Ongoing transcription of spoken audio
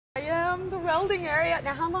the welding area.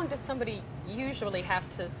 Now, how long does somebody usually have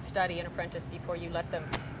to study an apprentice before you let them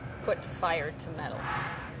put fire to metal?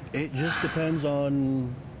 It just depends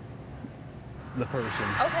on the person.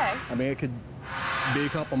 Okay. I mean, it could be a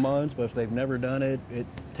couple months, but if they've never done it, it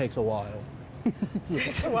takes a while.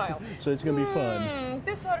 Takes a while. So it's going to be fun.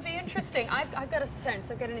 This ought to be interesting. I've got a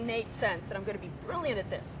sense, I've got an innate sense that I'm going to be brilliant at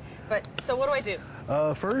this. But, so what do I do?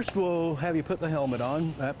 First, we'll have you put the helmet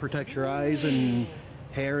on. That protects your eyes and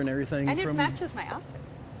hair and everything. And it matches my outfit.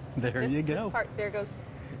 There you go. This part, there goes.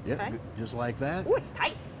 Yep, okay. Just like that. Oh, it's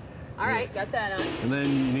tight. All right, got that on. And then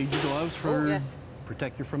you need your gloves for yes.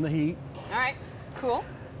 protect you from the heat. All right, cool.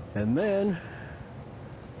 And then...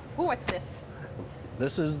 Oh, what's this?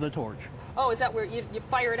 This is the torch. Oh, is that where you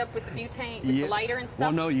fire it up with the butane, with the lighter and stuff?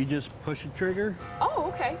 Well, no, you just push the trigger.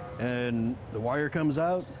 Oh, okay. And the wire comes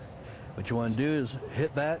out. What you want to do is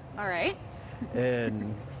hit that. All right.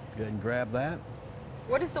 And go ahead and grab that.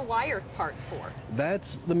 What is the wire part for?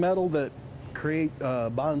 That's the metal that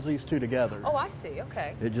bonds these two together. Oh, I see.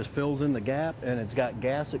 Okay. It just fills in the gap, and it's got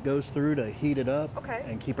gas that goes through to heat it up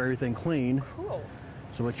and keep everything clean. Cool.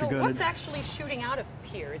 So what you're going to... what's actually shooting out of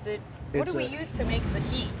here? Is it... What do we use to make the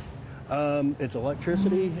heat? It's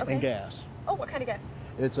electricity and gas. Oh, what kind of gas?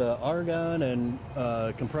 It's argon and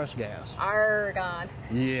compressed gas. Argon.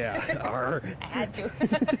 Yeah. I had to.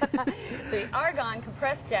 So the argon,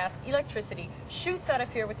 compressed gas, electricity, shoots out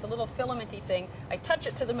of here with the little filamenty thing. I touch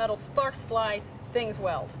it to the metal, sparks fly, things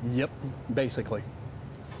weld. Yep, basically.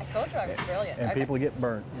 I told you I was brilliant. And people get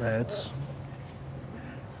burnt. That's...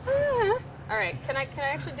 All right, can I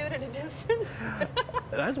actually do it at a distance?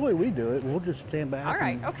 That's the way we do it. We'll just stand back. All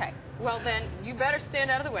right, okay. Well then, you better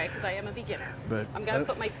stand out of the way because I am a beginner. But I'm gonna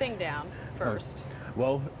put my thing down first.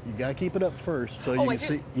 Well, you gotta keep it up first so you can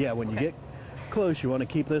see. Yeah, when you get close, you want to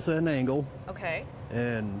keep this at an angle. Okay.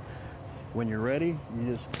 And when you're ready,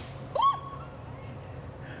 you just.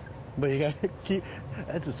 But you gotta keep.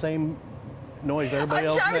 That's the same noise everybody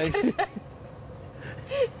else makes.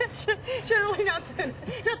 It's generally not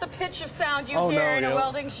the pitch of sound you hear in a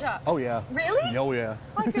welding shop. Oh, yeah. Really? Oh, yeah.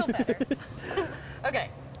 I feel better. Okay,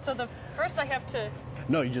 so first I have to...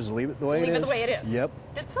 No, you just leave it the way it is. Leave it the way it is? Yep.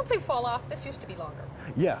 Did something fall off? This used to be longer.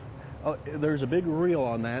 Yeah. There's a big reel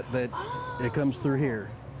on that it comes through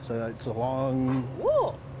here. So it's a long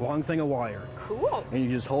thing of wire. Cool. And you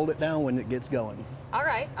just hold it down when it gets going. All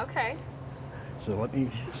right, okay. So let me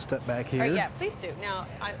step back here. All right, yeah, please do. Now,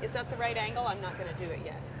 is that the right angle? I'm not going to do it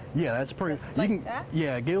yet. Yeah, that's pretty... Like that?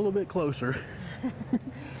 Yeah, get a little bit closer.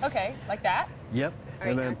 Okay, like that? Yep. All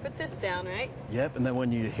right, now put this down, right? Yep, and then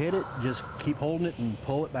when you hit it, just keep holding it and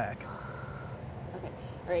pull it back. Okay,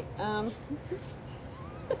 all right. All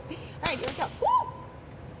right, here we go. Woo!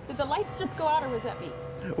 Did the lights just go out, or was that me?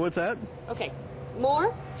 What's that? Okay,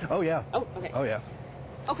 more? Oh, yeah. Oh, okay. Oh, yeah.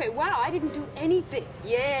 Okay, wow, I didn't do anything.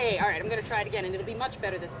 Yay! All right, I'm going to try it again, and it'll be much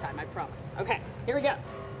better this time, I promise. Okay, here we go.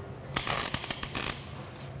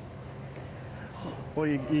 Well,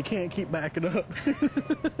 you can't keep backing up.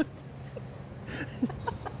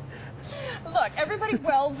 Look, everybody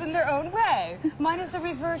welds in their own way. Mine is the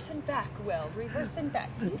reverse and back weld, reverse and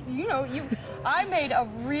back. You know, I made a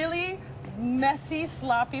really messy,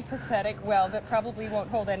 sloppy, pathetic weld that probably won't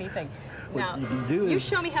hold anything. Now, you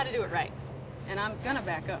show me how to do it right. And I'm gonna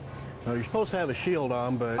back up. No, you're supposed to have a shield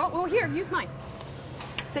on, but... Oh, here, use mine.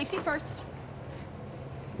 Safety first.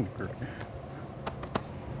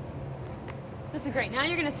 This is great. Now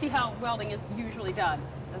you're gonna see how welding is usually done,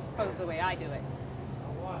 as opposed to the way I do it.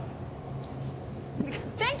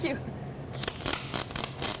 Thank you.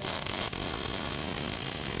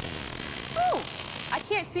 Oh, I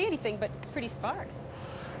can't see anything but pretty sparks.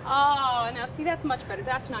 Oh, now see, that's much better.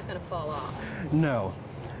 That's not gonna fall off. No.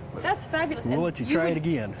 That's fabulous. We'll let you try it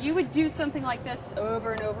again. You would do something like this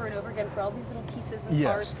over and over and over again for all these little pieces and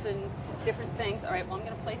parts and different things. All right, well, I'm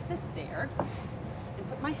going to place this there and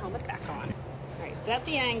put my helmet back on. All right, set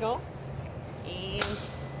the angle. And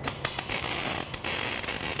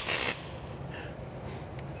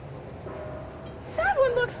that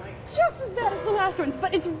one looks just as bad as the last ones,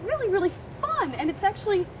 but it's really, really fun. And it's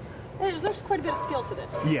actually, there's quite a bit of skill to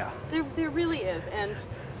this. Yeah. There really is. And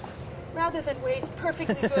rather than waste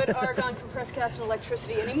perfectly good argon, compressed gas, and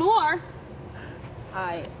electricity anymore,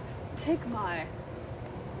 I take my,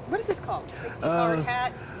 what is this called? Safety hard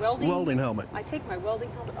hat, welding? Welding helmet. I take my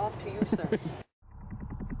welding helmet off to you, sir.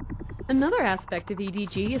 Another aspect of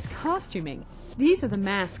EDG is costuming. These are the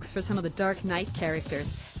masks for some of the Dark Knight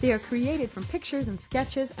characters. They are created from pictures and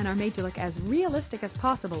sketches and are made to look as realistic as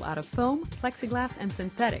possible out of foam, plexiglass, and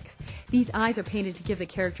synthetics. These eyes are painted to give the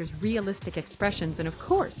characters realistic expressions and, of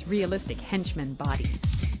course, realistic henchman bodies.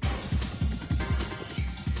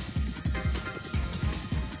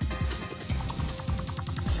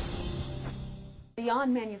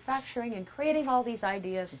 beyond manufacturing and creating all these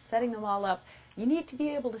ideas and setting them all up, you need to be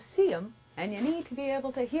able to see them, and you need to be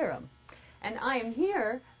able to hear them. And I am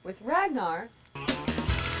here with Ragnar,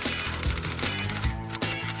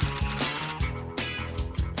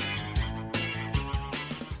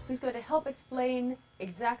 who's going to help explain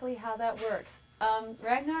exactly how that works.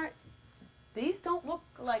 Ragnar, these don't look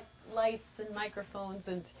like lights and microphones,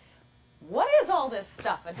 and what is all this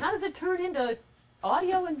stuff, and how does it turn into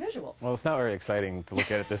audio and visual? Well, it's not very exciting to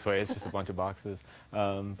look at it this way. It's just a bunch of boxes.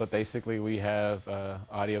 But basically, we have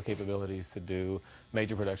audio capabilities to do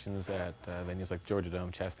major productions at venues like Georgia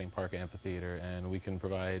Dome, Chastain Park Amphitheater, and we can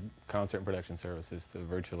provide concert and production services to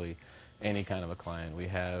virtually any kind of a client. We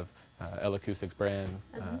have L Acoustics brand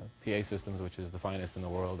PA systems, which is the finest in the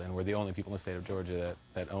world, and we're the only people in the state of Georgia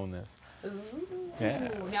that own this. Ooh. Yeah.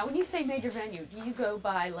 Now, when you say major venue, do you go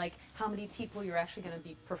by like how many people you're actually going to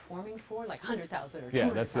be performing for, like 100,000 or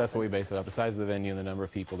 200,000? Yeah, that's what we base it off. The size of the venue and the number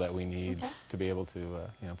of people that we need to be able to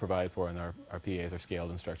provide for, and our PAs are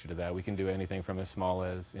scaled and structured to that. We can do anything from as small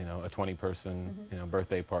as a 20-person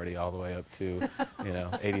birthday party all the way up to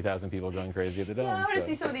 80,000 people going crazy at the Dome. Yeah, I want to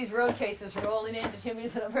see some of these road cases rolling into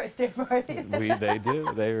Timmy's little birthday party. They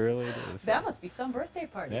do. They really do. So. That must be some birthday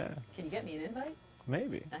party. Yeah. Can you get me an invite?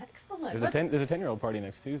 Maybe. Excellent. There's a 10-year-old party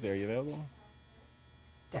next Tuesday. Are you available?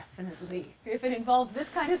 Definitely. If it involves this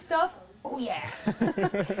kind of stuff, oh yeah.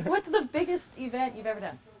 What's the biggest event you've ever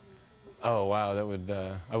done? Oh wow, that would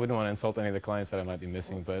I wouldn't want to insult any of the clients that I might be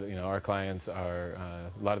missing, but our clients are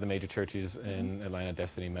a lot of the major churches in Atlanta,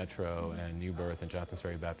 Destiny Metro and New Birth and Johnson's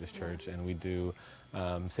Ferry Baptist Church, and we do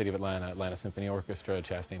City of Atlanta, Atlanta Symphony Orchestra,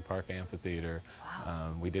 Chastain Park Amphitheater.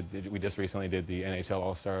 Wow. We just recently did the NHL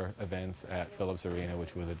All-Star events at Phillips Arena,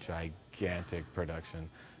 which was a gigantic production.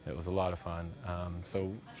 It was a lot of fun.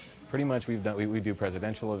 So pretty much we do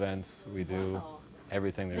presidential events. We do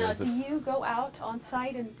everything there is. Now, do you go out on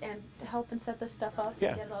site and help and set this stuff up?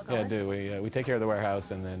 Yeah, and get it all going? yeah, I do. We take care of the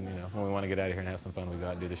warehouse, and then when we want to get out of here and have some fun, we go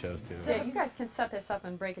out and do the shows too. So you guys can set this up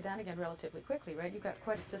and break it down again relatively quickly, right? You've got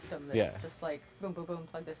quite a system that's just like boom, boom, boom,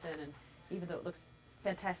 plug this in, and even though it looks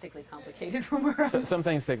fantastically complicated from where Some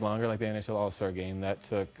things take longer, like the NHL All-Star Game. That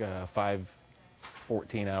took 5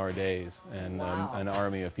 14-hour days and an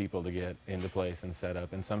army of people to get into place and set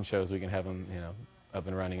up. And some shows we can have them, up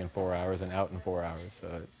and running in 4 hours and out in 4 hours.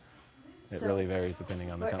 So it really varies depending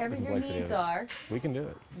on the complexity whatever your needs are. We can do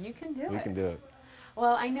it. You can do it. We can do it.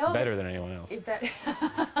 Well, I know better than anyone else.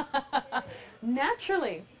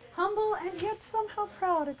 Naturally. Humble and yet somehow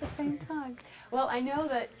proud at the same time. Well, I know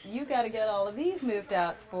that you got to get all of these moved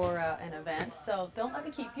out for an event, so don't let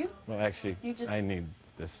me keep you. Well, actually, just... I need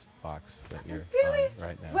this box that you're really? on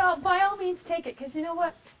right now. Well, by all means, take it, because you know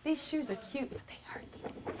what? These shoes are cute, but they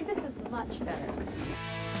hurt. See, this is much better.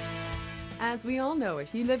 As we all know,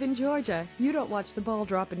 if you live in Georgia, you don't watch the ball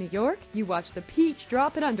drop in New York, you watch the peach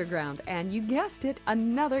drop in Underground, and you guessed it,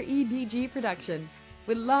 another EDG production.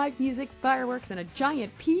 With live music, fireworks, and a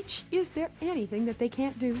giant peach, is there anything that they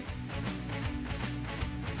can't do?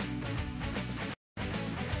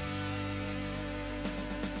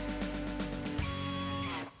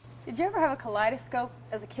 Did you ever have a kaleidoscope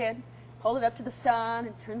as a kid? Hold it up to the sun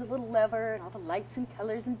and turn the little lever and all the lights and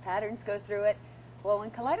colors and patterns go through it. Well, when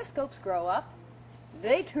kaleidoscopes grow up,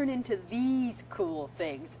 they turn into these cool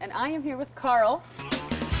things. And I am here with Carl.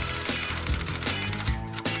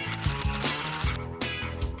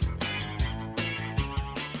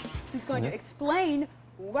 Who's going to explain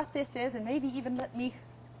what this is and maybe even let me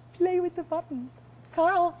play with the buttons.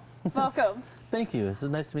 Carl, welcome. Thank you. It's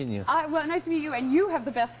nice to meet you. Well, nice to meet you, and you have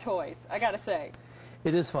the best toys, I gotta say.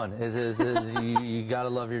 It is fun. You gotta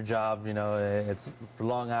love your job. It's for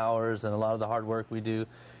long hours and a lot of the hard work we do.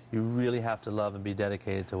 You really have to love and be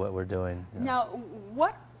dedicated to what we're doing. Now,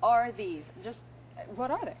 what are these?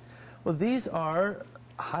 What are they? Well, these are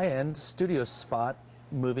high-end studio spot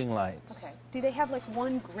moving lights. Okay. Do they have like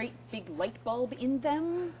one great big light bulb in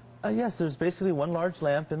them? Yes, there's basically one large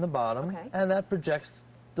lamp in the bottom, and that projects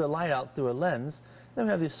the light out through a lens. Then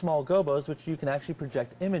we have these small gobos, which you can actually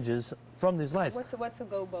project images from these lights. What's a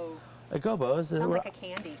gobo? A gobo is... Sounds like a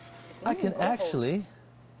candy. I can actually,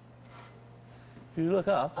 if you look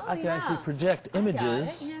up, I can actually project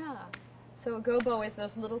images. Yeah. So a gobo is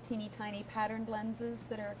those little teeny tiny patterned lenses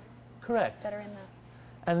that are... Correct. That are in the...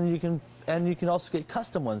 And you can also get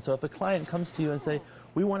custom ones. So if a client comes to you and say,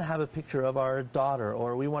 we want to have a picture of our daughter,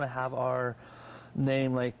 or we want to have our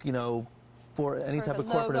name, for any type of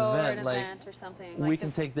corporate event, or something. We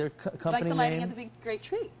can take their company name. Like the lighting of the big great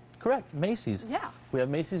tree. Correct, Macy's. Yeah. We have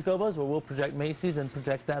Macy's gobos where we'll project Macy's and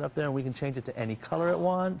project that up there, and we can change it to any color it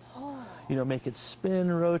wants. Oh. Make it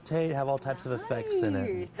spin, rotate, have all types of effects in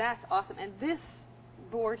it. That's awesome. And this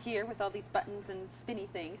board here with all these buttons and spinny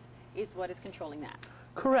things is what is controlling that.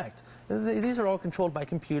 Correct. These are all controlled by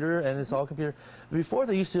computer, and it's all computer. Before,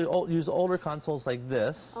 they used to use older consoles like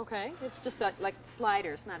this. Okay, it's just like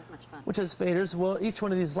sliders, not as much fun. Which has faders. Well, each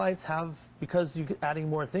one of these lights have, because you're adding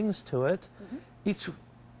more things to it, each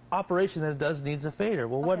operation that it does needs a fader.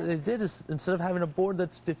 Well, what they did is, instead of having a board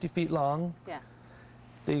that's 50 feet long,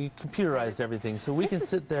 they computerized everything. So we can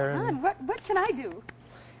sit there and... What can I do?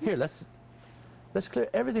 Here, let's clear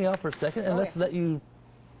everything out for a second, and let's let you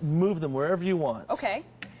move them wherever you want. Okay.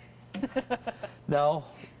 Now,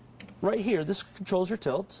 right here, this controls your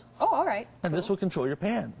tilt. Oh, all right. And this will control your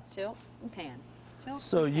pan. Tilt and pan. Tilt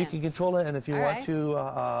So and you pan. can control it, and if you want to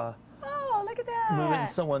oh, look at that. move it in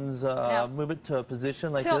someone's, move it to a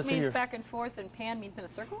position like tilt this. means back and forth, and pan means in a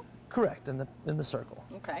circle? Correct, in the circle.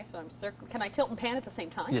 Okay, so I'm circle. Can I tilt and pan at the same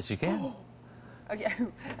time? Yes, you can. Okay,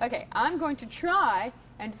 okay. I'm going to try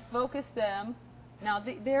and focus them. Now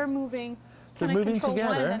they're moving. Can They're moving I control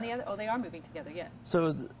together. one and then the other? Oh, they are moving together. Yes.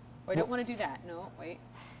 So. I don't want to do that. No, wait.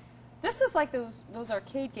 This is like those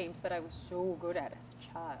arcade games that I was so good at as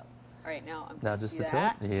a child. All right, now I'm Now going just to the do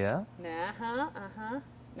that. tilt. Yeah.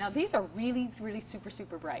 Now these are really, really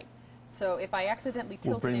super bright. So if I accidentally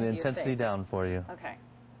tilt We'll bring it the into your intensity face. down for you. Okay.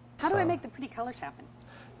 How do I make the pretty colors happen?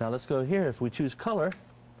 Now let's go here. If we choose color,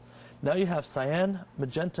 now you have cyan,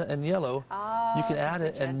 magenta, and yellow. You can add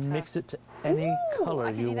it and magenta. mix it to any color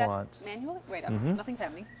I can you do that want. manually? Wait, nothing's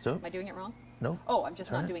happening. So- Am I doing it wrong? No. Oh, I'm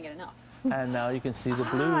just Turn not it. doing it enough. And now you can see the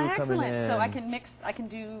blue coming excellent. in So I can mix, I can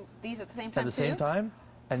do these at the same time at the same too? time,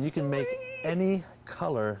 and you can make Sweet. any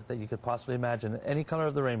color that you could possibly imagine, any color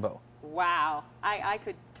of the rainbow. Wow. I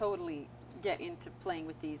could totally get into playing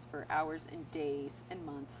with these for hours and days and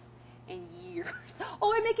months and years.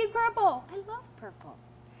 Oh, I'm making purple. I love purple.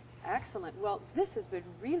 Excellent. Well, this has been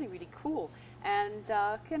really, really cool. And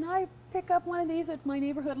can I pick up one of these at my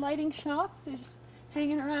neighborhood lighting shop? They're just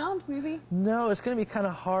hanging around, maybe? No, it's going to be kind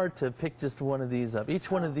of hard to pick just one of these up. Each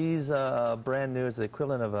one of these brand new is the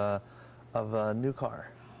equivalent of a new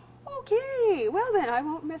car. Okay, well then I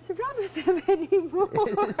won't mess around with them anymore.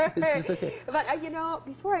 It's okay. But you know,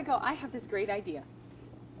 before I go, I have this great idea.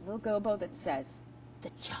 A little gobo that says, "The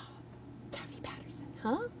job, Taffy Patterson."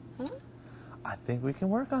 Huh? I think we can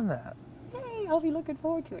work on that. Hey, I'll be looking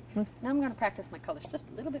forward to it. Now I'm going to practice my colors just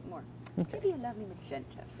a little bit more. Maybe a lovely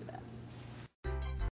magenta for that.